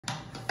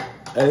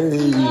Hey,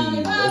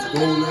 let's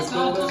go, let's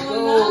go, let's go.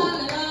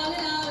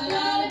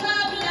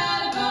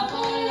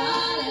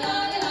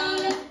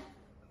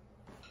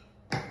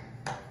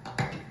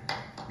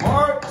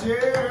 March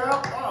it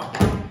up.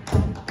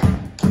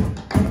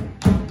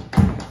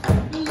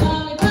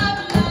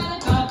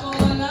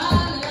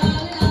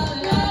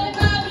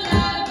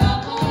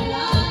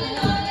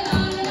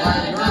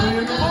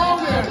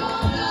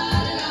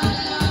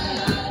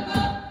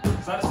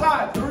 Side to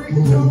side, 3,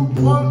 2,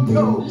 1,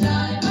 go.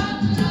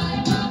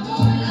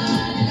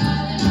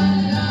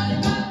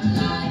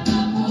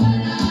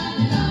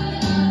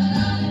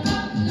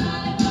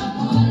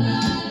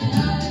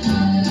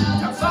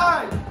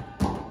 Outside,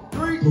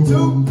 3,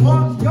 2,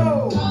 1,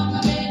 go.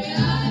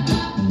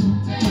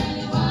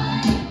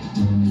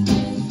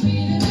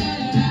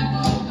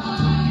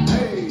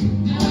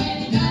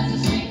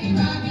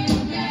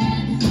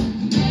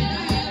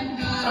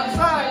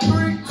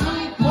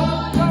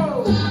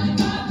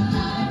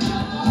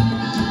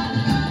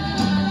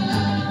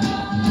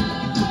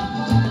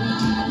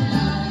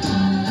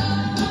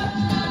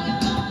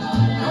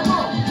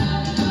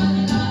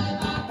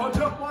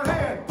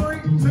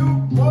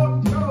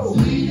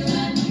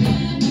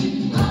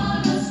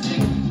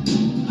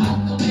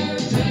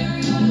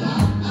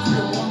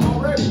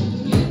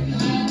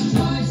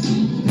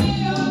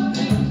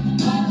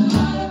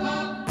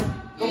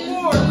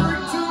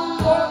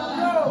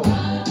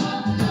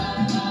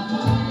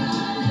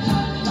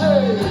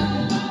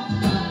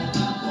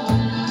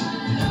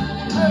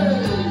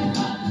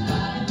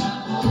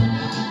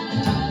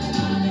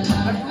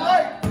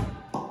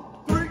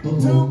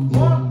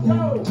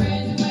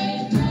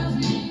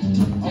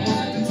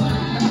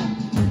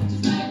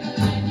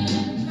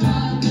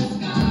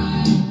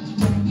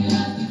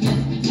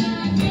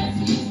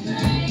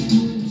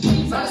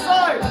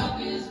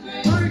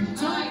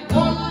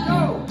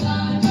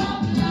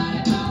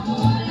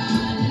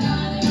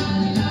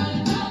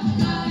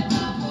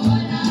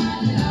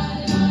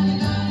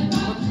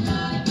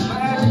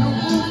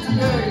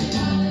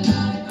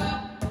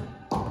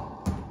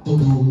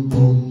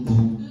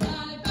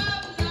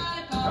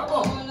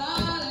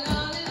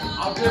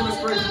 I'll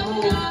demonstrate the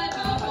move. I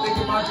think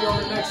it might be on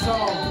the next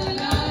song.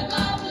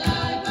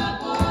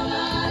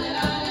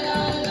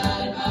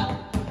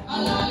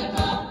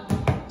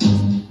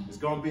 It's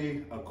gonna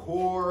be a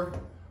core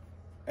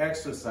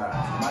exercise.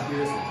 It might be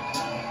this one.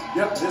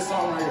 Yep, this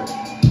song right here.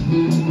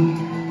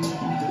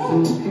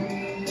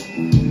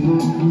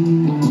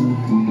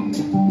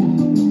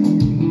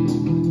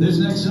 This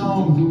next song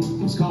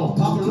is called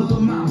Papa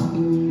Little Mama.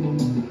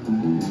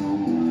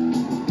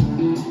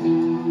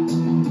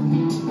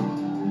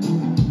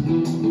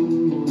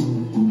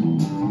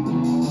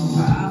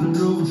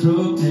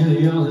 Truck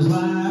nearly all his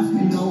life.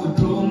 You know it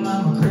drove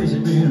mama crazy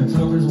being a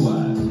trucker's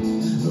wife.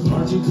 The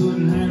part you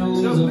couldn't handle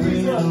was a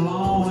being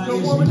alone. I guess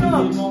you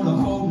didn't want to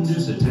hold him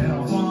just a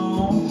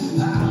telephone.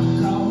 I would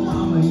call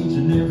mama each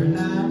and every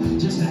night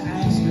just to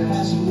ask her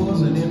how she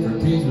was and if her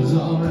pitch was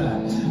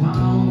alright.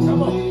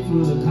 Mama would wait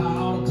for the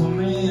call to come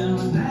in.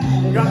 But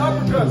Daddy, you got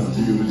uppercuts.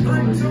 3,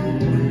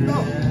 2, go.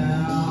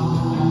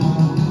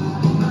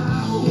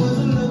 Mama was a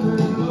looker,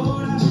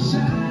 Lord, how she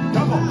shined.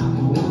 Come on.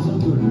 Mama was a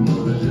good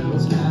mother till the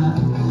sky.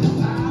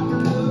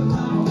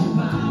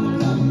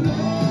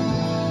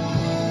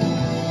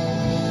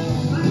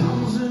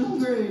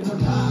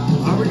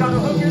 We gotta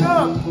hook it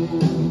up.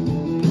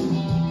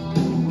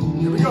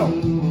 Here we go.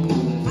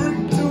 3,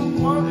 2,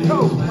 1, go.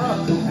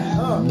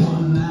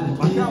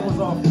 My count was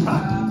off.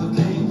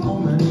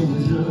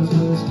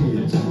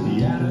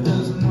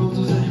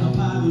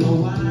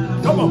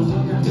 Come on.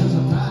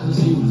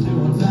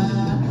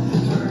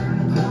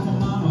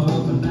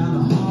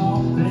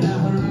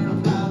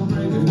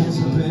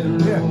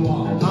 Yeah.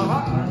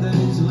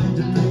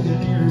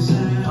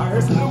 All right,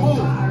 here's the new move.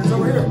 It's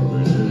over here.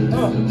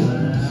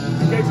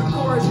 Engage the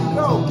core as you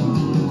go.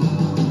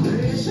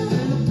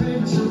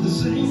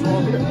 It's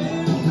all here.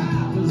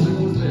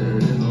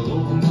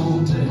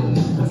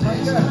 Just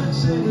like that.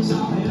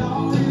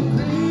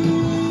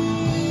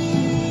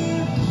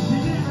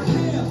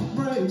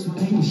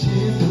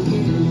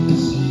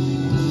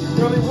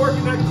 Really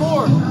working that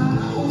core.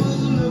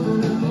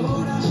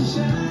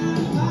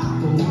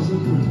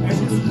 As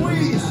you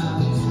squeeze,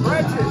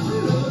 stretch it.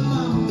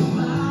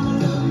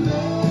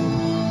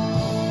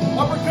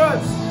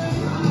 Uppercuts.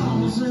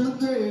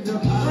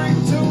 3,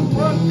 2,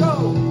 1, go.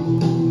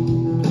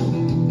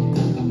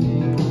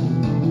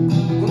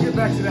 We'll get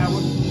back to that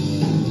one.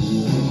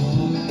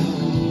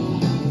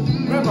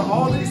 Remember,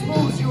 all these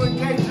moves, you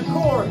engage your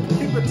core.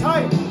 Keep it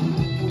tight.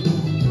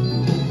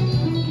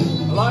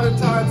 A lot of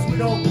times we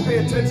don't pay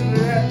attention to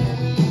that.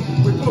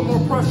 We put more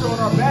pressure on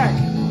our back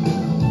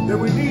than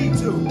we need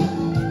to.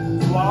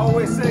 So I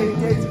always say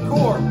engage your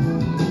core. All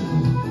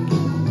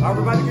right,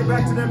 we're about to get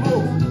back to that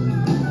move.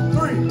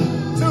 3,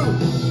 2,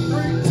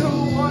 3, 2,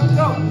 1,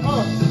 go.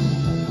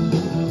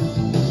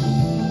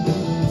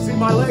 See,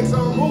 my legs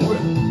aren't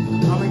moving.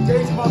 I'm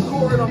engaging my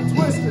core and I'm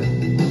twisting.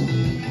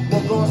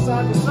 I'm going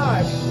side to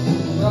side.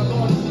 But I'm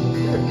going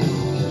here.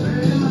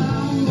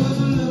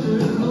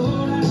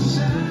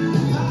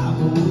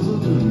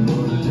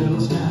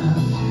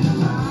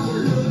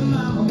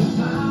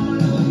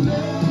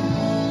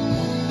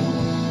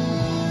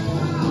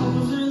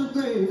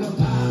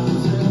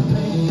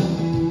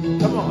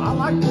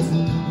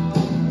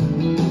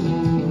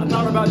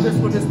 about this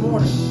one this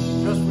morning,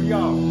 just for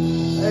y'all.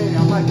 Hey,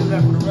 I might do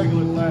that for the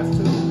regular class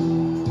too.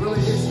 Really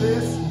hit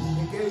this,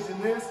 engage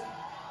in this,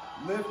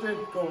 lift it,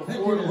 go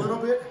forward a little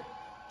bit,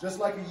 just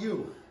like a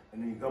U.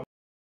 And then you come.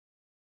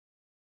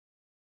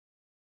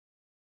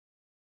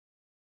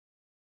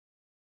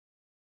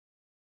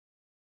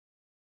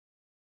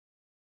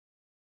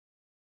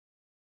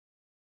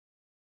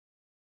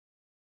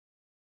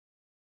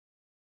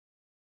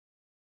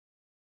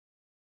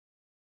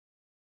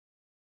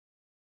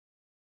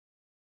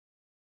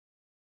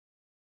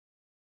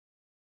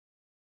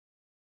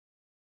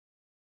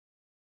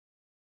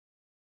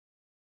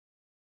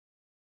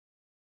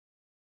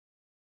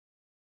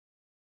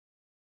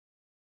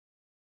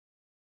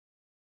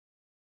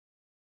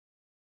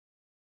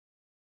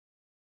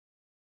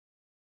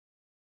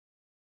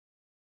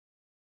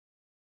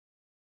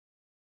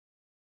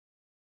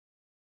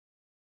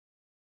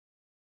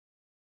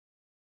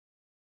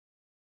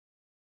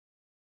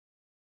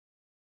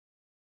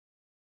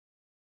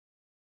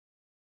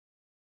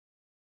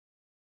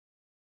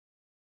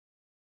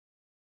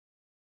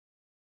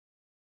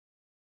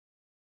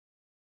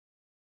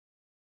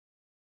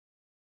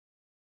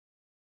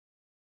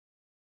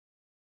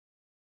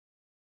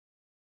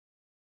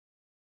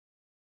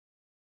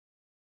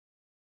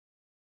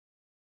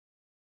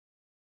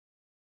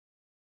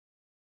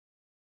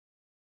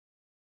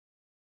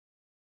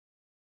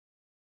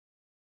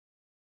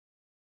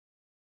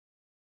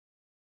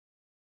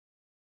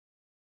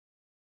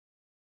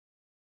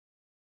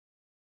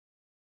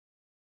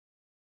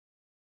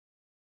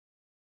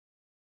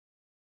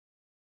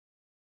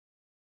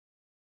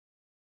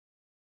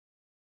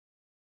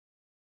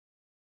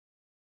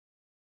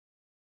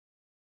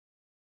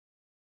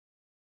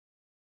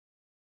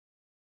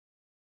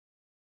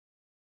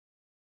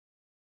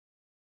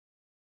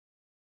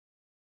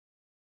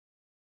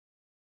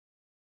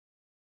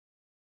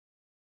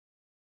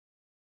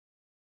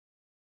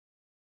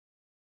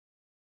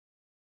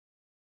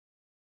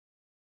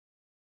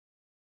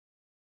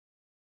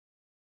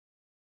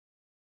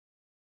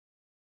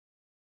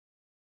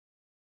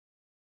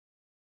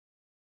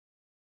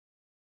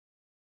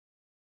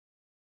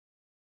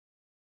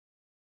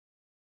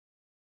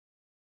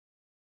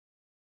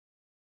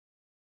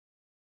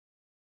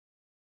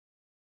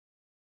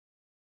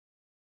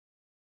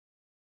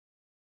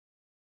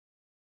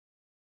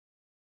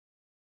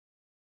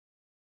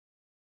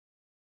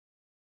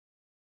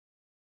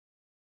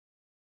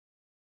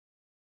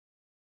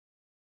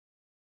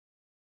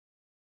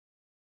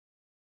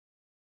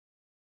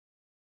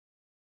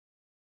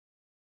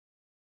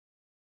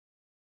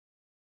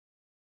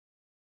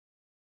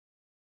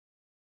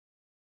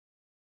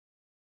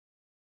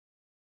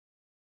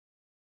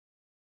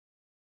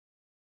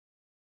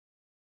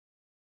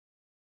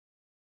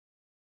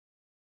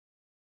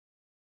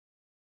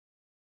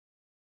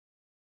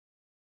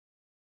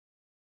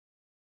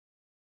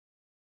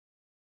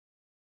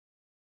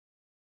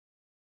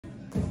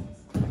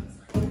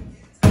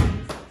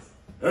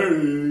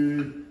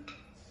 Hey,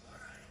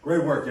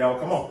 great work, y'all.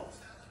 Come on.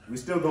 We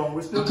still going.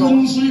 We still going.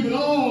 Couldn't sleep at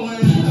all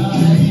last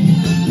night.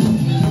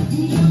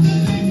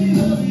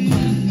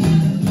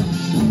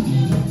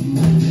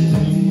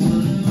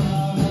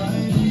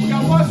 We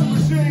got washing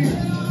machine.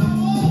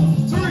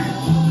 3,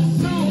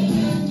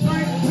 2,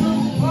 3,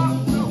 2,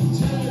 1,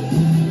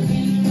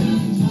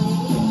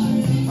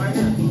 2. Right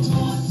here.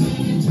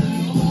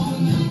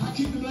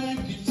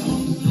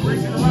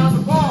 Reaching around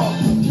the ball.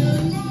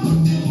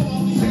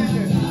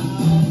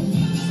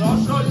 So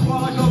I'll show you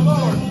while I go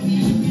lower.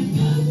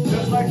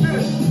 Just like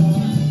this.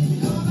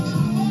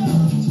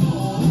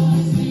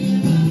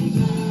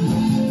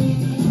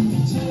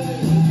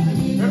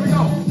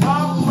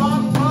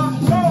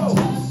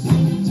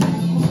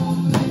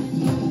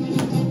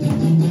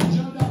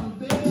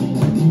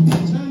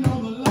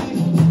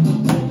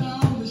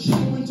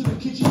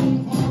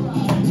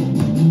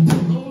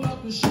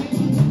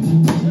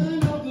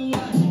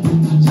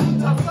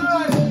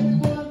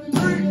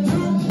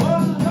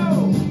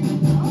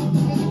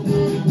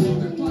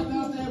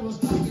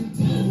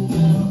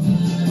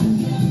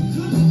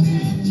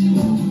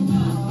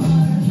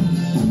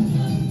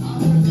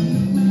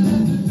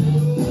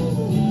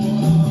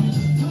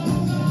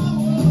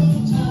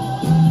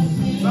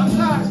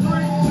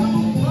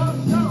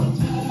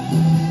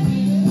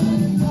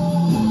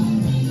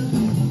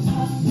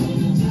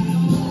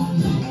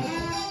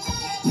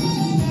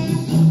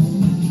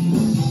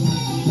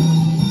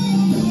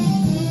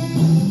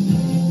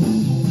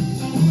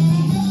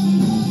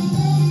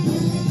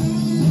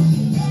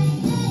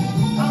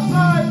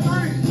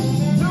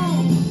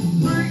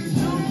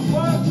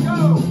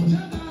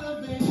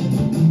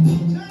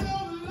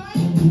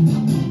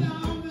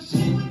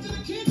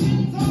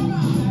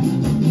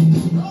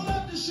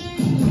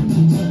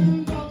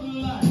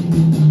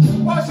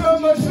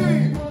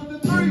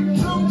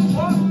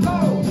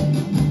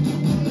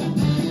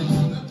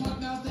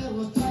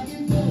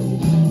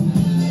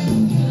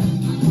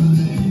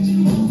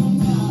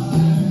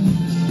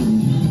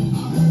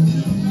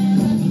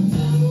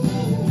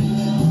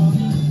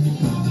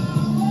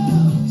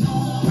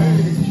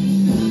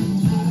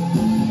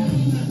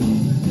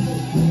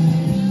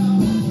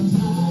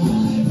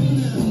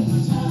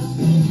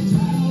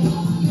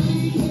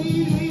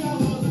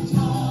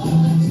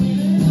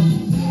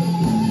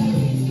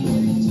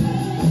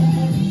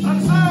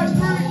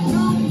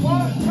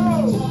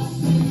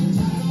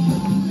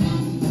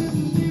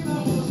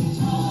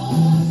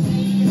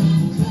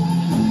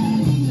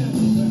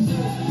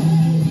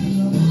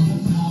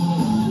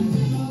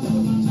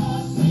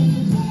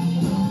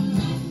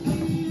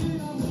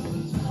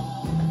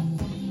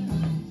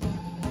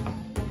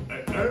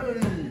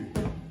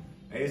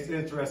 Hey, it's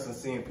interesting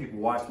seeing people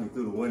watch me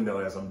through the window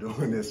as I'm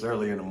doing this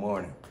early in the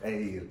morning.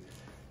 Hey,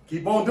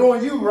 keep on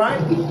doing you, right?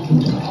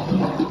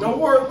 Don't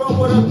worry about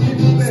what other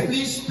people think.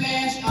 Splish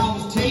splash, I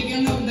was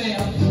taking a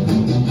bath.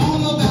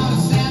 Don't know about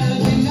a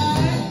Saturday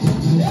night.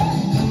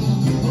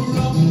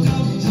 Rubbing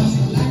up, just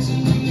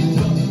relaxing in the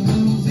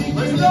tub.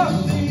 Raise it up.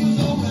 3,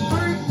 2,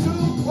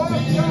 1,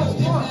 go.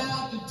 1,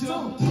 2,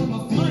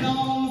 3,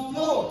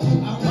 4,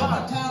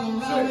 5,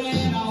 6,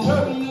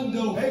 7,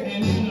 8,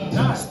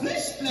 9,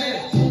 splish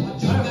splash, I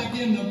jumped back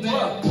in the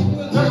bath.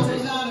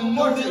 13,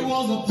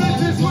 14,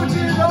 15, switch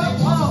it up.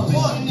 1,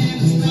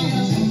 2,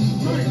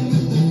 3,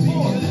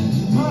 4,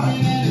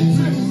 5,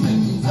 6,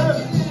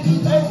 7,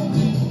 8,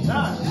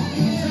 9,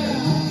 10,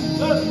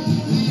 11,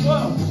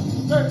 12,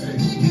 13,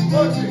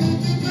 14,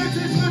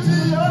 15, switch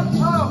it up.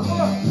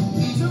 1,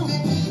 2,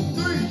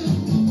 3,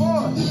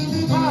 4,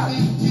 5,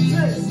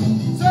 6,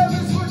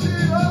 7, switch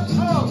it up.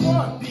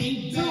 1,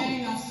 2,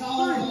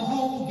 3,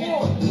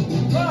 4,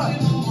 5,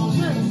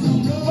 6,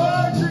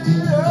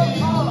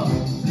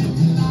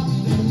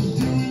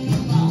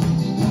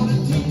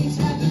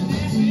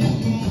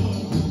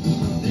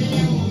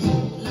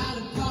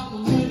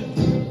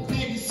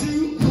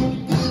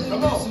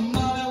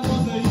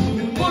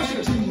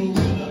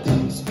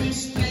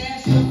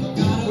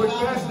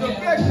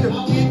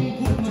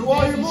 'em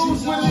all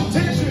moves with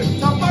intention.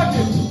 Top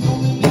bucket.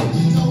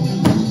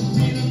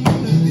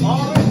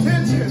 All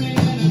intention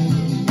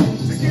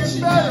to get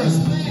better.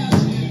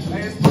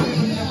 Hey, it's funny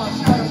looking at my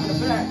shadow in the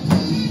back.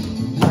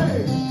 Hey.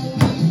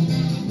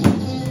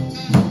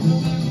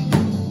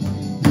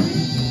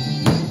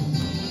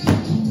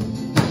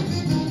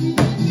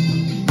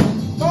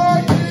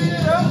 Mark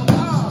it up.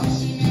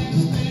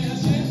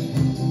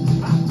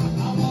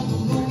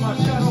 My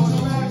shadow in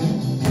the back.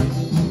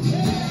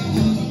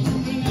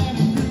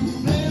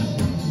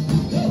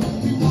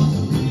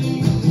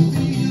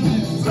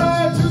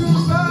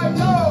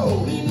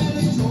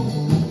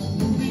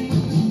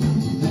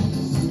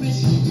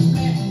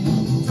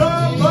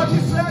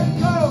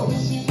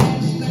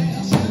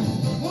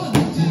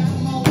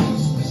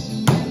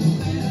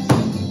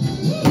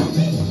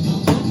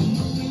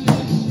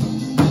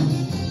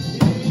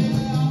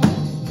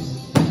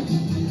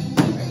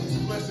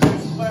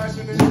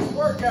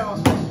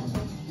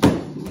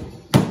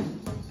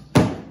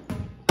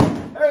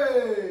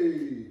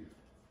 Hey!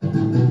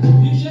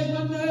 You shake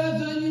my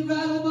nerves and you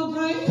rattle my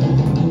brain.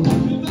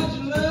 You got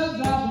your love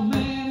drive a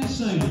man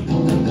insane.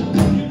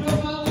 You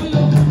broke my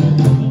will,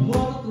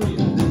 what a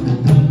thrill.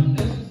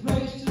 This is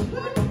race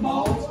to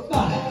most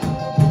body.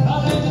 I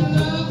let you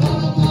love all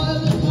the more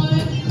than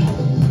money.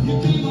 You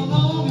came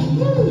along and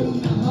woo,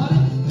 now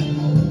honey.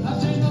 I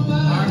changed my mind.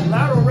 All right,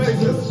 lateral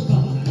raises.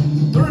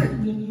 3,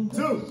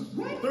 2,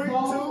 3, 2,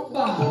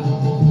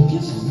 1.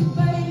 Kisses the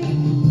baby.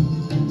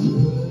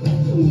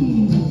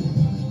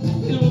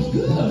 It was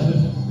good.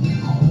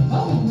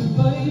 Oh,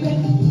 baby.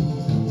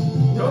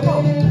 Come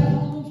on.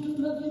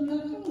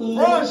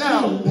 Run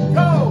now.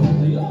 Go.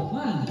 You're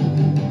fine.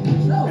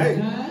 So Hey,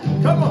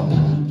 kind. come on.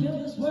 Tell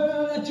this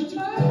world that you're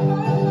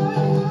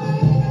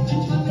mine.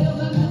 Teach my nails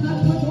and not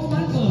put on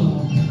my thumb.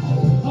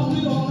 I'm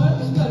real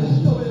nervous, but it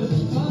sure is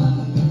fun.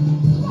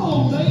 Come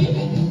on,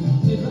 baby.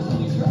 It drives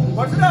me crazy.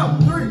 Watch it out.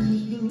 3,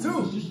 2, 3,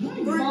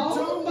 2,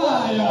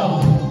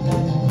 1.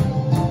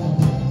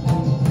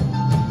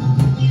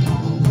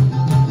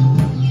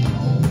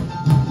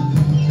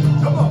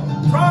 Come on,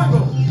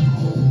 triangle.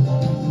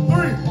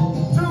 3,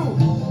 2,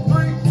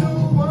 3, 2,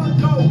 1,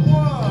 go.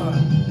 1,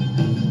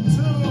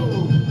 2,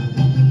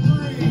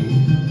 3,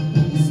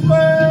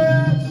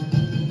 splash.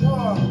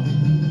 1,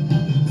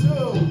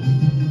 2,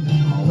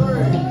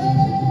 3.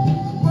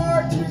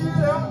 March it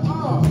up.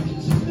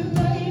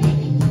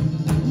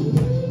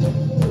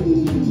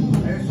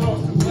 Hey, so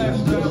it's the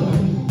last down.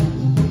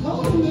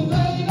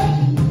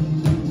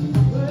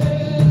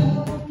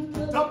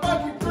 Top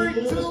bucket. 3,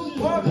 2,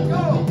 1,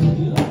 go.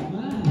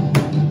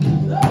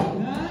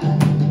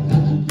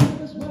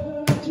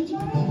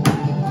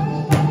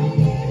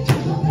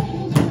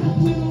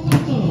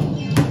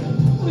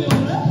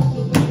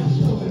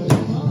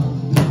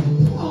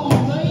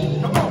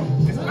 Come on,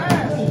 it's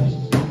fast.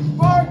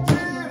 March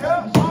it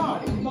up.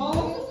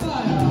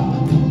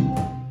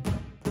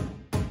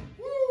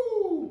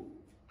 Woo!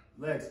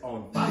 Legs on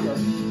fire.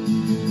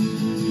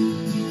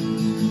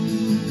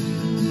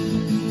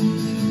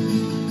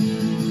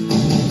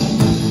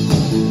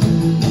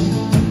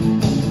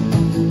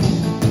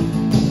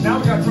 Now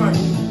we got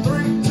triangle.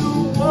 3, 2,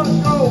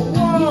 1, go.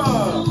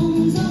 1,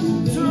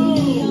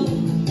 2,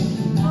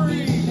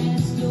 3,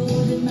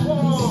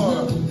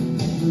 4,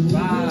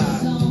 5,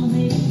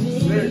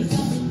 6,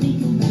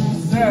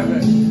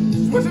 7.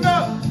 Switch it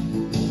up.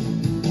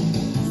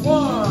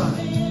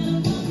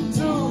 1,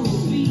 2,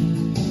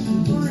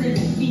 3,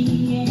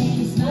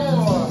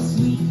 4,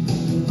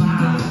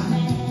 5,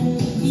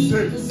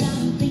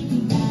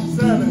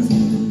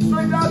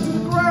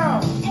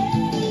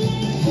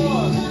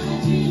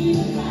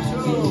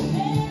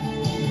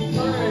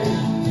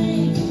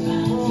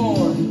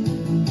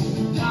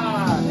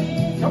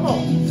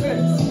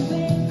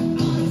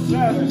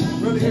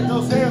 7. Really hit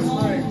those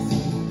hamstrings.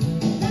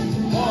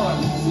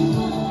 1,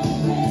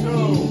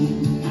 2,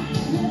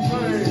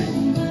 3,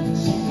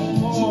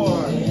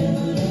 4,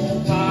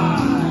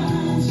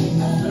 5,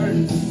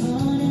 6,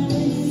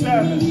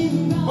 7.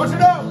 Push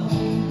it up.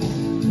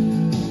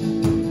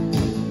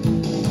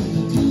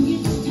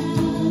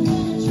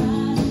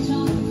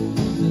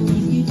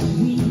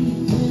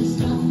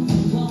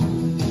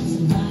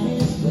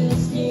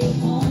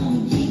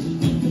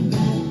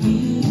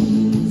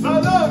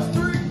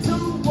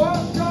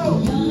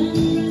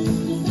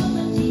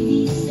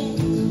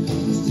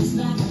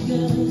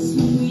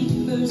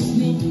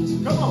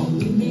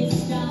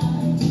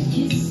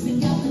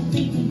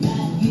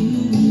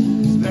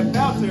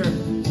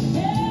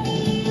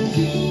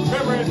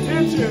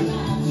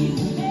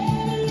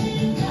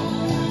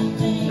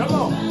 Come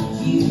on.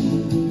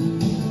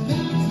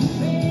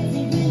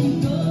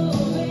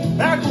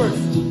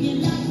 Backwards.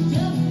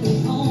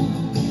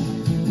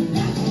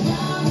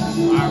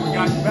 All right, we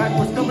got you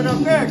backwards coming up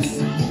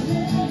next.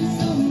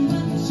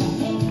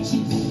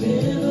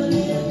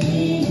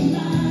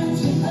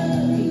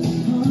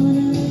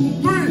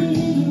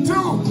 3, 2,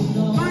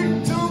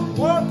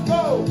 1,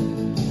 go.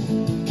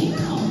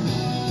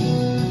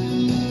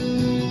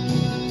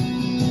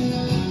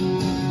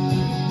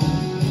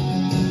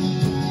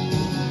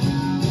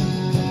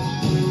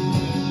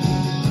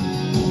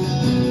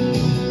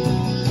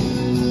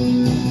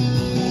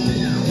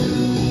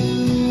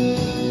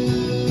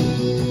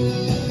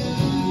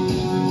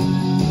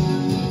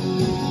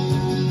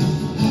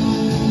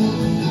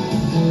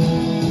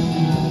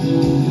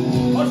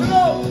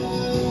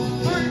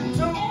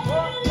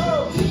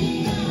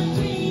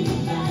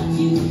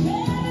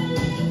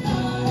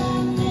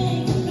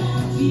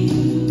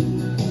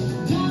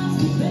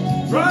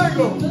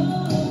 Triangle.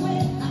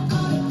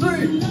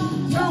 3, 2,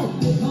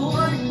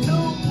 3, 2,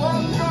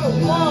 1, go.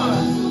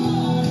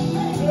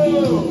 1,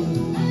 2,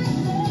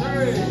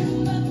 3.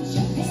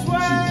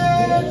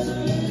 Switch.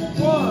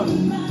 1,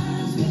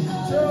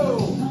 2,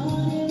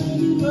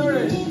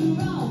 3.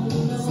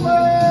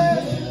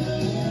 Switch.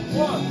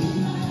 1,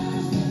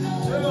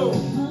 2,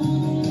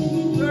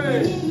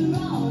 3.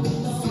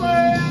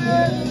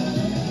 Switch.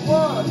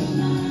 1,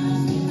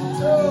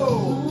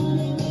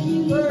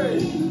 2, 3.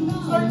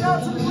 Swing down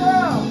to the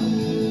ground.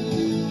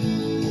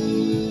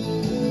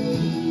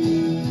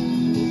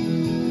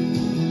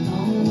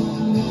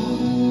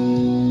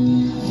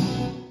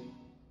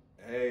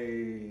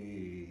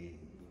 Hey.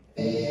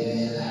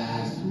 Baby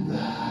likes to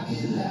rock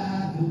it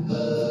like a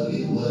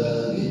boogie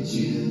woogie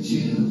choo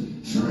choo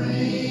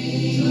train.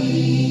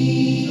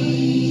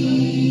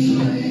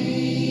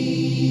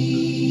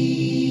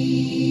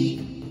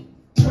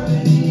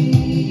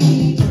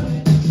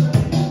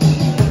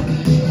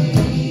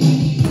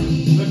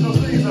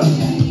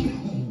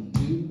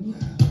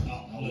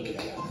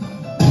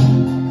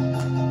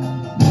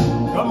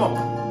 Come on.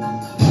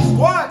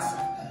 Squats.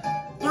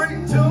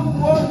 3, 2,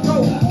 1,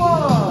 go.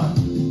 1,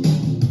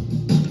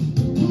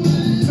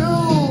 2.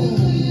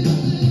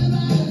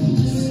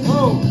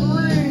 Slow.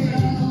 3,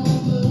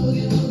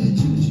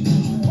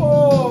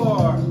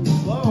 4.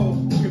 Slow.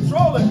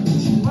 Control it.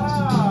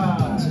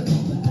 5,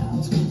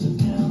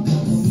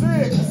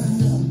 6.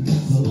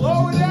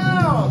 Slow it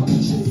down.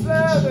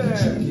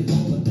 7,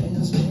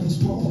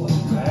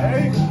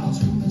 8.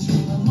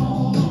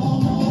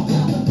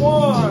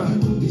 1.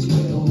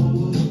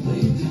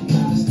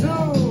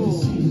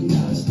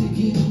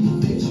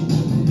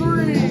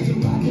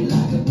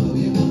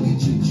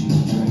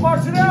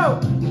 March it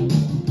out. Come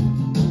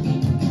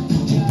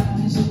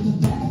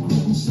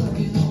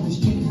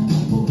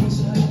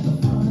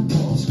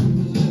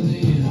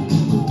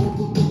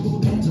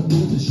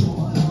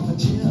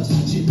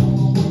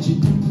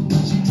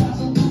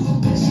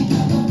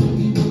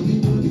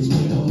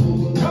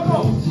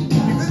on,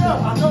 keep it up.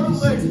 I know the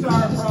legs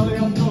tired probably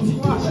up those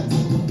squats.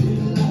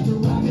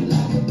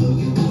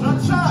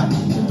 Sunshine.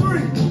 3,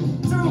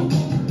 2,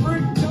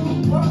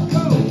 1,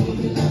 go.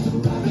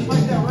 Just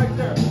like that right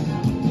there.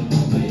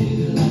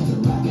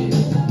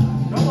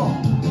 Come on.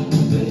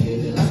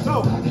 Let's go.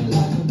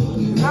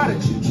 You got it.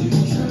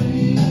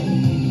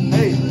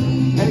 Hey,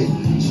 hey,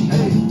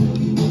 hey.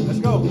 Let's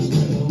go.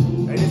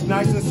 Hey, it's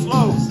nice and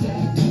slow.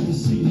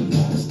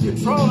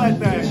 Control that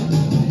thing.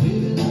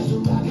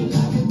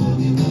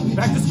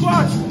 Back to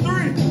squats.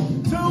 3,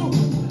 2,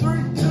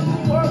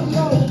 1,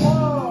 go.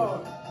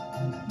 1,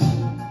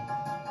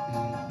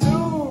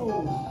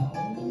 2,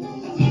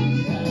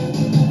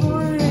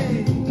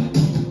 3.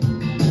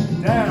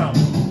 Down.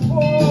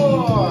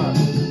 4.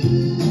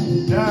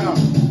 Down.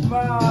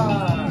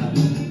 5,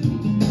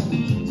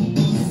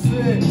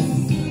 6,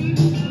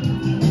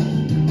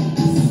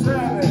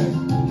 7.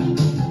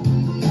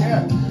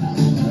 Yeah.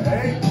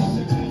 8,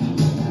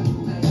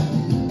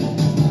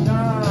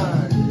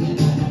 9,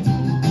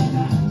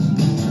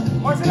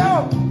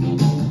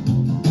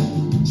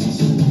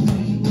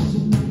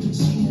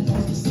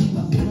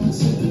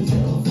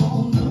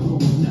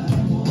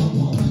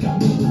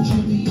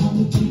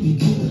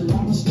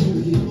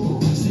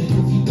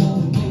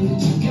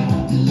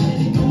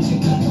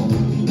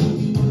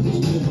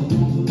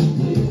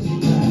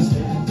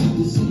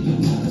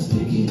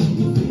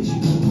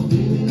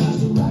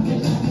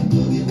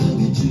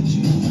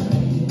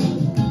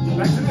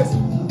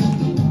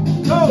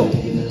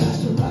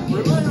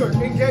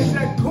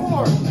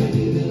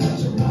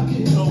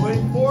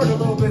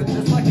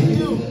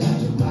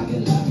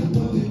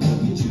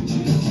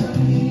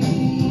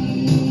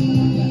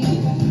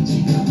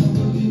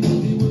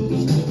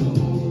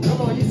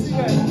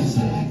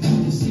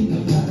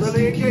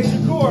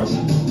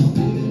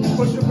 core.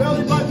 Push your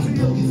belly button to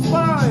your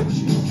spine.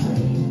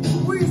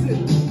 Squeeze it.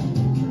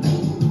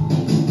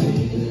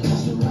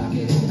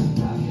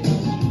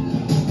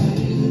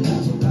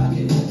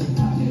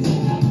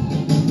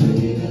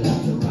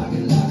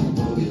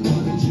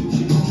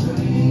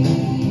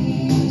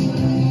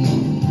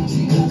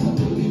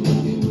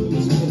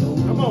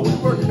 Come on, we're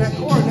working that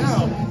core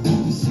now.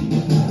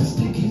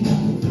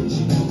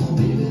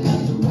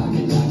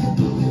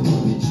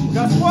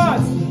 Got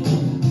squats. 3,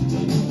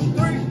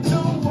 2,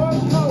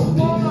 1, go.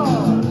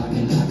 1,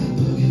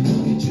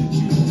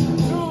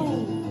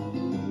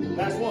 2.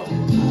 Last one.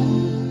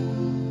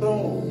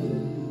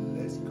 Boom.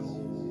 Let's go.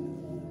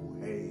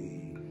 Hey.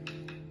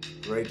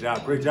 Great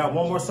job. Great job.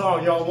 One more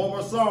song, y'all. One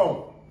more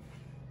song.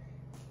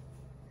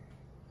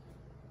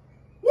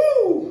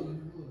 Woo!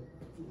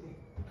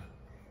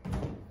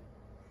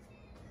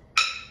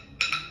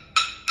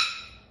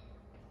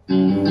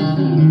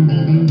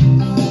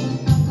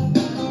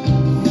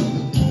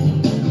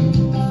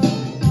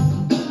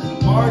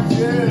 March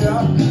it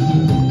up.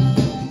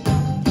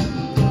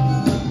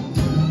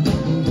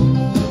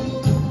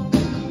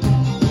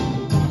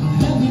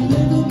 Have you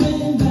ever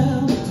been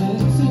down to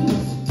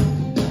Texas?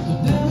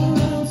 Down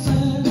around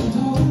San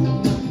Antonio?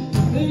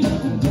 They let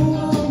you go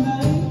all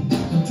night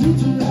and treat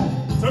you right.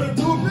 Turn it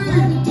to a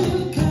beat. Till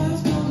the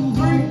cows come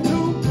 3,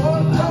 2,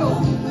 1, go.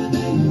 when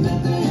they let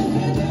their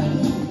head down.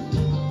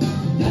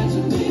 That's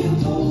when they're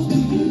close to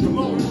you. Come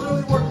on, we're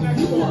really working that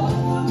core.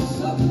 Oh, I'm a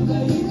sucker,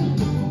 baby.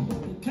 What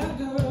the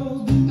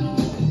cowgirls do, the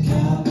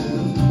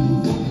cowgirls do,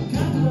 what the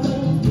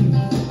cowgirls do,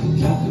 the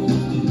cowgirls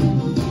do.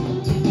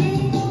 They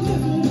ain't no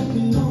different if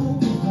you know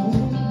them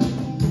home.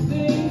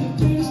 They ain't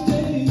here to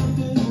stay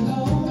in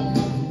long.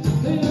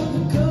 They love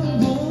to come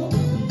home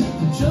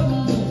and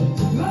trouble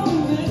them. Long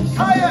as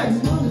Kayaks.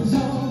 one is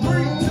on.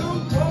 3, 2,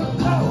 1,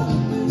 go.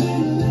 When they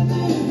let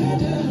their head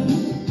down,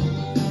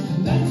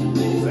 that's when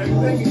they're Same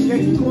thing,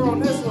 engage your core on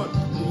this one.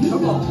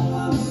 Come on.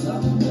 I'm a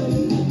sucker,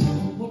 baby.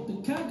 What the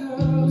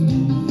cowgirls do,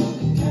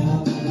 the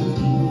cowgirls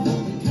do,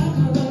 what the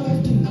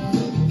cowgirls do,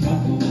 the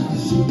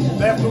cowgirls do.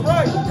 Left to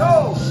right,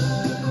 go.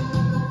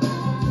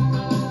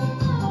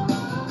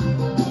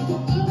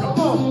 Come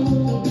on.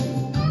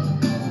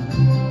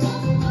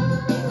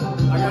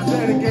 Like I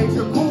said, engage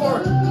your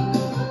core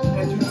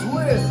as you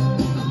twist.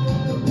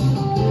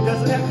 It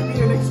doesn't have to be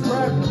an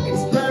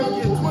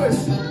extravagant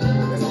twist.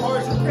 As far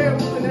as you can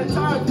within that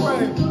time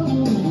frame.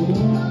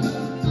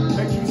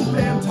 Make sure you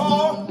stand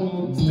tall,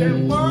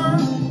 stand firm.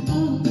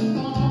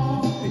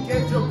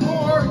 Engage your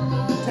core.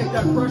 Take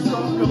that pressure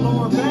off your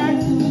lower back.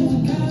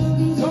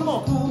 Come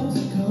on.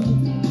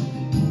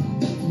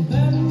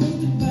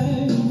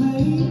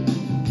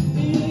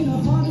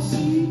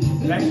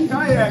 Back to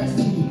kayaks.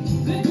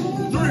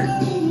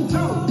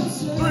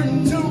 3,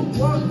 2,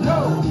 1, go.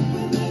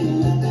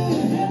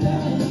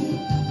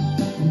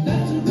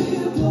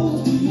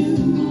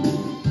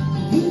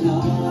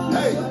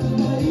 Hey.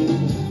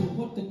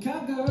 What the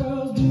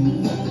cowgirls do,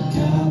 what the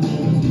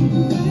cowgirls do.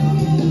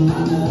 I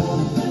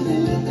love when they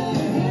let their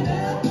head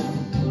out.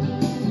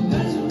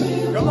 That's a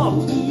real Come on.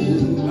 close to you.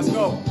 Let's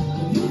go.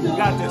 You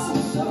got this.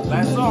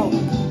 Last song.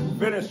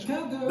 Finish.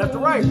 Left to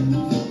right. 3,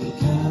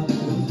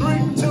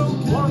 2,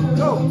 1,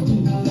 go.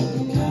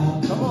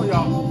 Come on,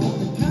 y'all.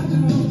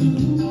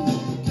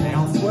 Hey,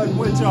 I'm sweating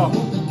with y'all.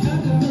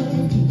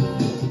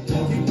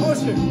 Keep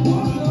pushing.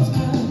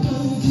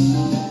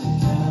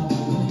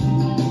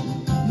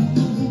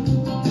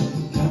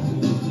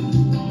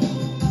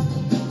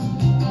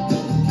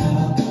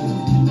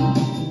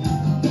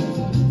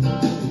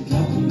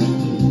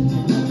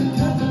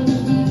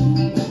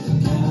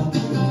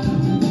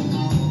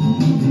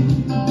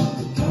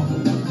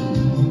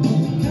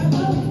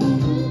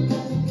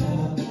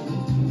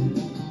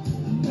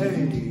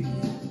 Hey.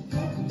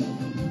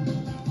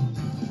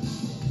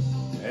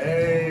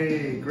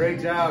 Hey, great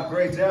job,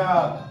 great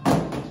job.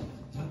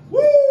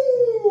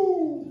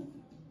 Woo!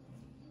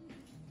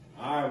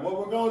 All right, what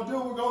we're gonna do,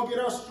 we're gonna get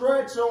our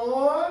stretch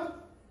on.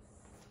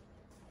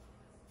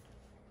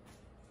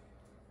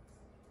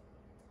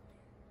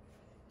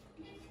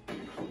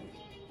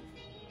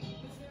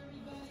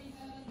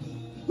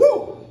 Woo!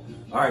 All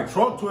right,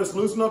 trunk twist,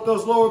 loosen up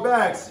those lower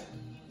backs.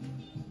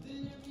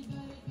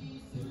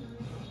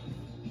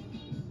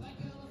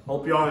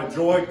 Hope y'all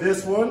enjoyed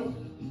this one.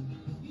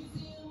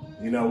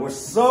 You know, we're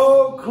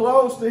so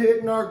close to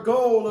hitting our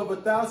goal of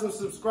 1,000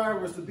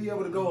 subscribers to be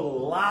able to go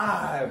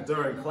live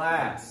during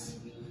class.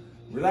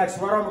 Relax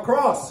right arm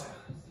across.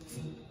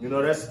 You know,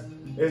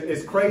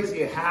 it's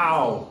crazy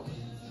how,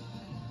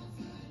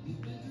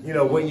 you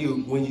know, when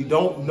you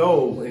don't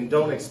know and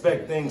don't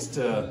expect things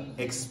to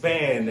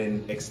expand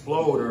and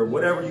explode or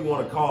whatever you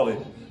want to call it,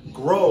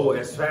 grow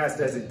as fast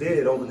as it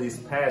did over this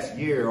past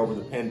year, over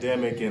the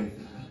pandemic and,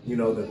 you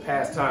know, the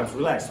past times.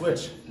 Relax,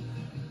 switch.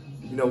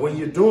 You know, when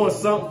you're doing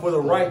something for the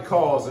right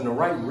cause and the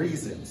right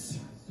reasons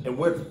and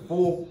with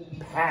full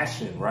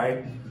passion,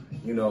 right?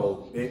 You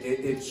know,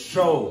 it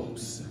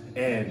shows,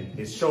 and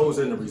it shows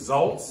in the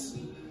results.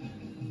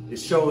 It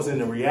shows in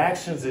the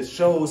reactions, it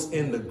shows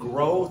in the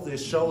growth, it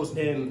shows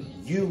in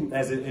you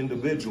as an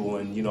individual.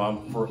 And you know,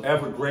 I'm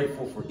forever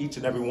grateful for each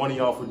and every one of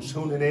y'all for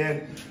tuning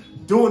in,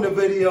 doing the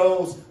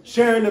videos,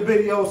 sharing the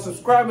videos,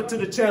 subscribing to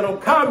the channel,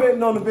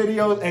 commenting on the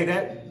videos. Hey,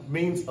 that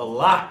means a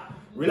lot.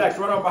 Relax,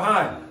 right on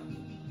behind.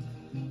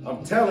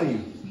 I'm telling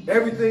you,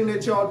 everything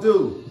that y'all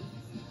do,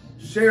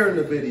 sharing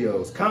the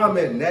videos,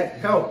 commenting, that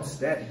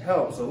helps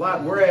a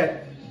lot.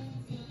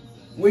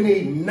 We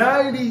need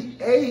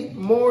 98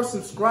 more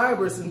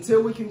subscribers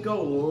until we can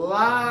go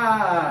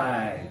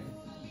live.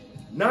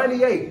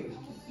 98.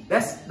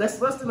 That's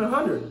less than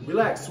 100.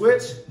 Relax,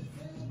 switch.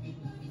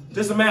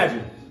 Just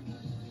imagine.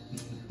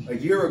 A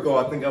year ago,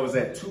 I think I was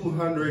at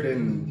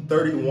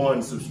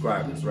 231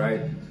 subscribers,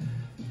 right?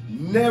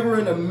 Never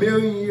in a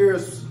million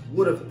years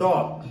would have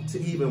thought to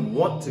even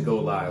want to go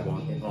live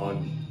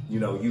on you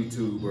know,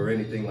 YouTube or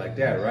anything like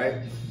that,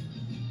 right?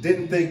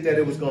 Didn't think that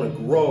it was gonna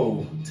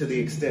grow to the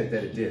extent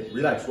that it did.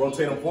 Relax,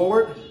 rotate them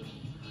forward.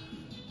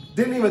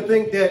 Didn't even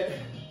think that,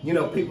 you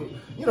know, people,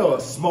 you know, a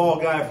small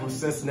guy from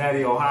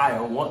Cincinnati,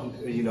 Ohio,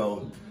 you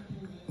know,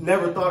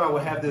 never thought I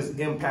would have this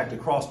impact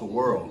across the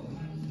world,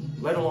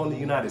 let alone the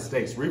United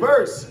States.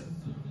 Reverse.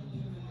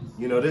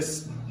 You know,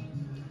 this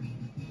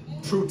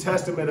true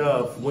testament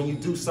of when you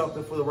do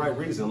something for the right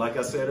reason, like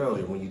I said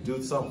earlier, when you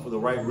do something for the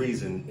right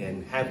reason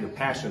and have your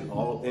passion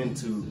all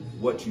into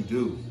what you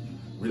do.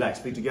 Relax,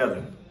 speak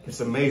together. It's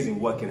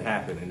amazing what can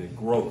happen and the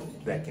growth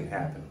that can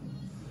happen.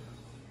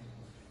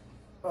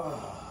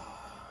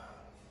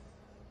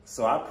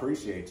 So I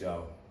appreciate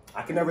y'all.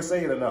 I can never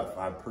say it enough.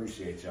 I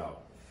appreciate y'all.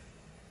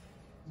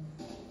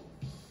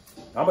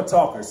 I'm a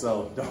talker,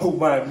 so don't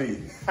mind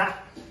me.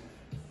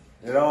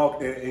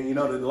 And you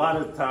know, a lot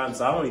of the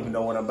times I don't even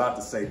know what I'm about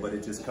to say, but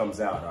it just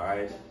comes out, all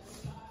right?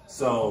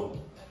 So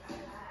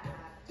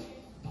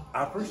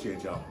I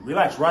appreciate y'all.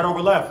 Relax, right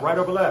over left, right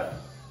over left.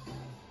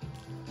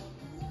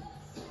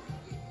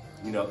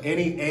 You know,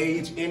 any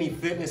age, any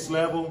fitness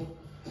level,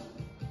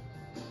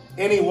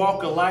 any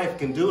walk of life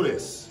can do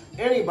this.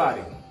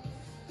 Anybody.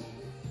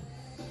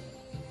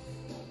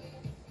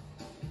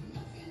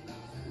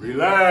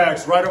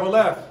 Relax, right over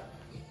left.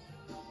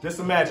 Just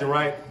imagine,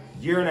 right?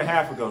 Year and a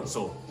half ago.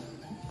 So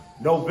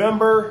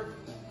November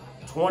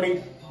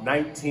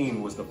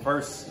 2019 was the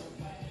first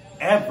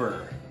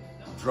ever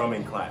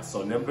drumming class.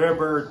 So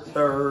November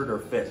 3rd or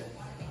 5th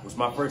was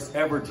my first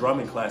ever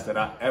drumming class that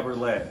I ever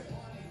led.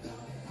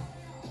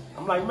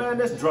 I'm like, man,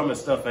 this drumming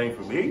stuff ain't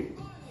for me.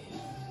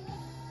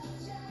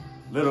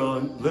 Little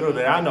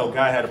did I know,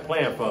 God had a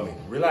plan for me.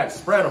 Relax,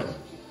 spread them.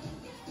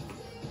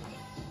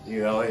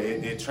 You know,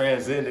 it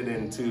transcended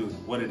into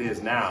what it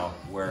is now,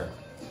 where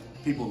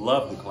people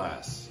love the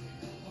class,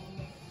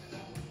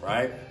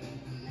 right?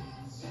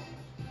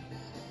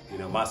 You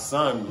know, my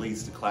son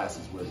leads the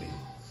classes with me.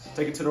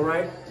 Take it to the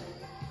right.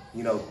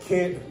 You know,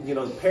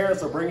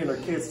 parents are bringing their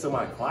kids to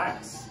my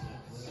class.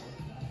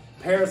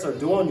 Parents are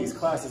doing these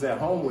classes at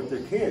home with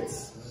their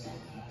kids.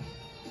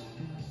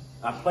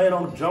 I plan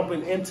on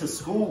jumping into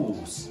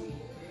schools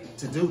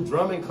to do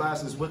drumming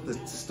classes with the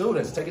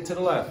students. Take it to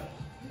the left.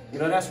 You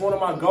know, that's one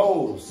of my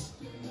goals.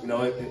 You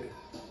know,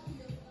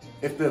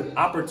 if the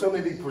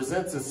opportunity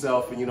presents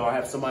itself and, you know, I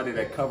have somebody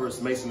that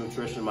covers Mason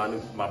Nutrition,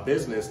 my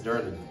business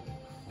during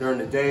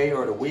the day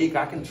or the week,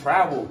 I can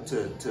travel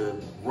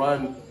to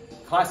run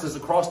classes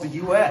across the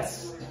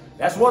U.S.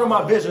 That's one of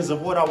my visions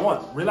of what I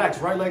want. Relax,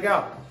 right leg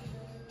out.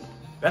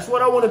 That's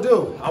what I want to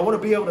do. I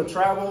want to be able to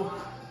travel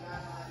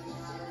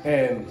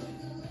and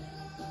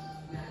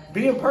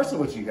be in person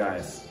with you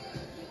guys.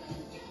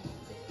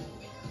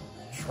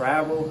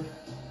 Travel,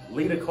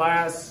 lead a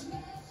class,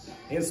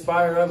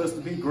 inspire others to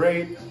be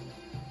great,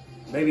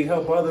 maybe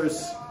help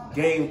others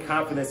gain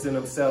confidence in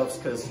themselves,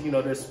 because, you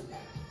know, there's,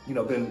 you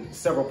know, been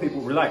several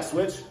people, relax,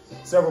 switch,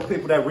 several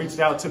people that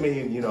reached out to me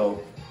and, you know,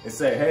 and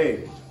say,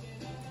 hey,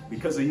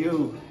 because of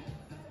you,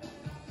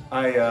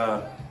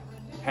 I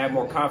have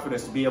more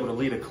confidence to be able to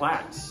lead a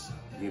class.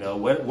 You know,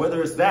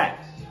 whether it's that,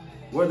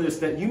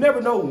 you never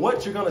know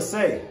what you're gonna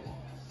say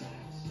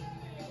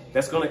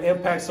that's gonna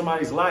impact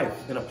somebody's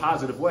life in a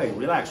positive way.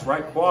 Relax,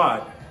 right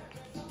quad.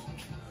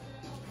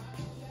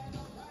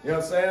 You know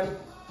what I'm saying?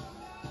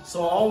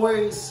 So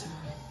always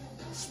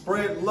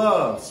spread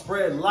love,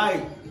 spread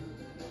light.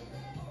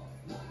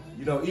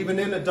 You know, even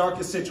in the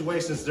darkest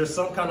situations, there's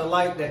some kind of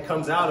light that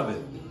comes out of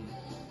it.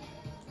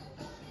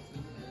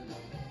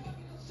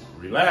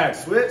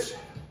 Relax, switch.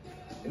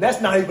 And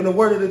that's not even the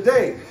word of the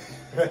day.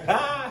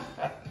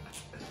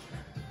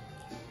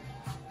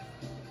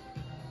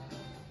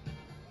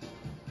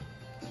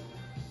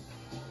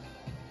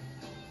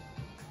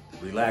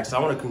 Relax. I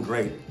want to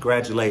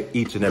congratulate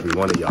each and every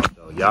one of y'all.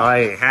 Y'all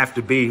ain't have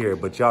to be here,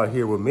 but y'all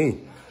here with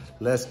me.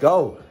 Let's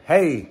go.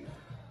 Hey,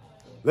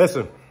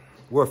 listen,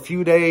 we're a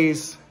few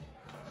days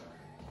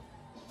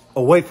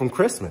away from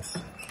Christmas.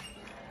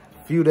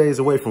 A few days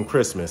away from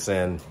Christmas,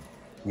 and,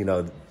 you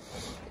know,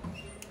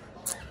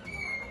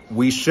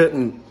 we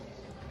shouldn't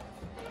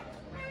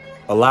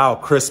allow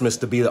Christmas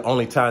to be the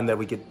only time that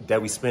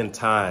we spend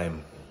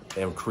time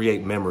and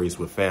create memories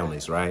with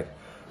families, right?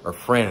 or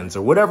friends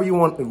or whatever you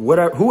want,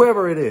 whatever,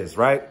 whoever it is,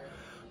 right?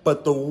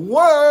 But the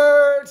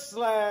word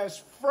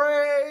 /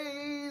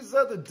 phrase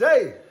of the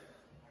day: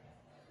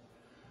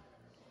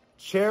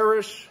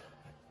 cherish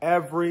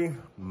every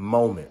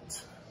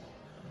moment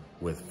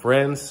with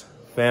friends,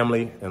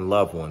 family, and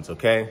loved ones,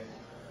 okay?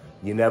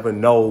 You never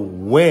know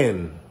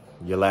when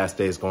your last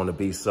day is going to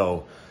be,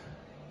 so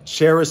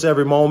cherish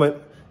every moment.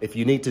 If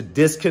you need to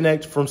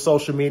disconnect from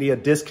social media,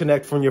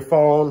 disconnect from your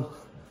phone,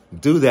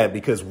 do that,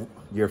 because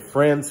your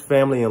friends,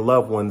 family, and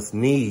loved ones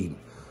need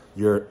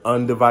your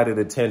undivided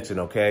attention,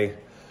 okay?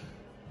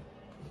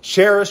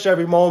 Cherish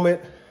every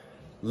moment.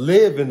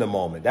 Live in the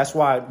moment. That's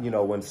why, you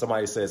know, when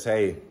somebody says,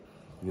 hey,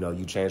 you know,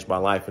 you changed my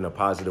life in a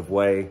positive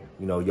way,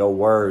 you know, your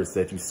words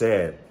that you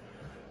said,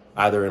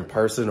 either in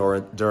person or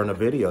during a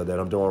video that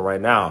I'm doing right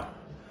now,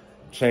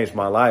 changed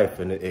my life.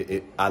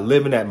 And I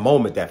live in that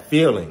moment, that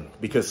feeling,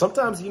 because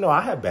sometimes, you know,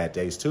 I have bad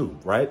days too,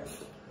 right?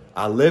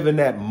 I live in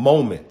that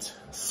moment,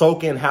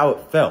 soak in how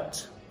it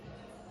felt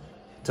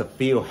to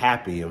feel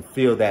happy and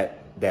feel that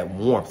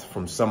warmth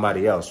from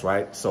somebody else,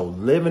 right? So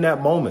live in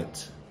that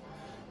moment,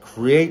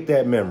 create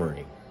that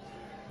memory,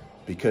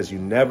 because you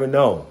never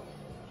know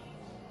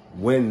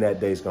when that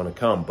day's gonna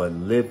come, but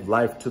live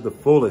life to the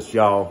fullest,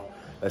 y'all.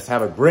 Let's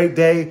have a great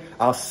day.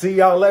 I'll see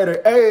y'all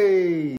later. Hey!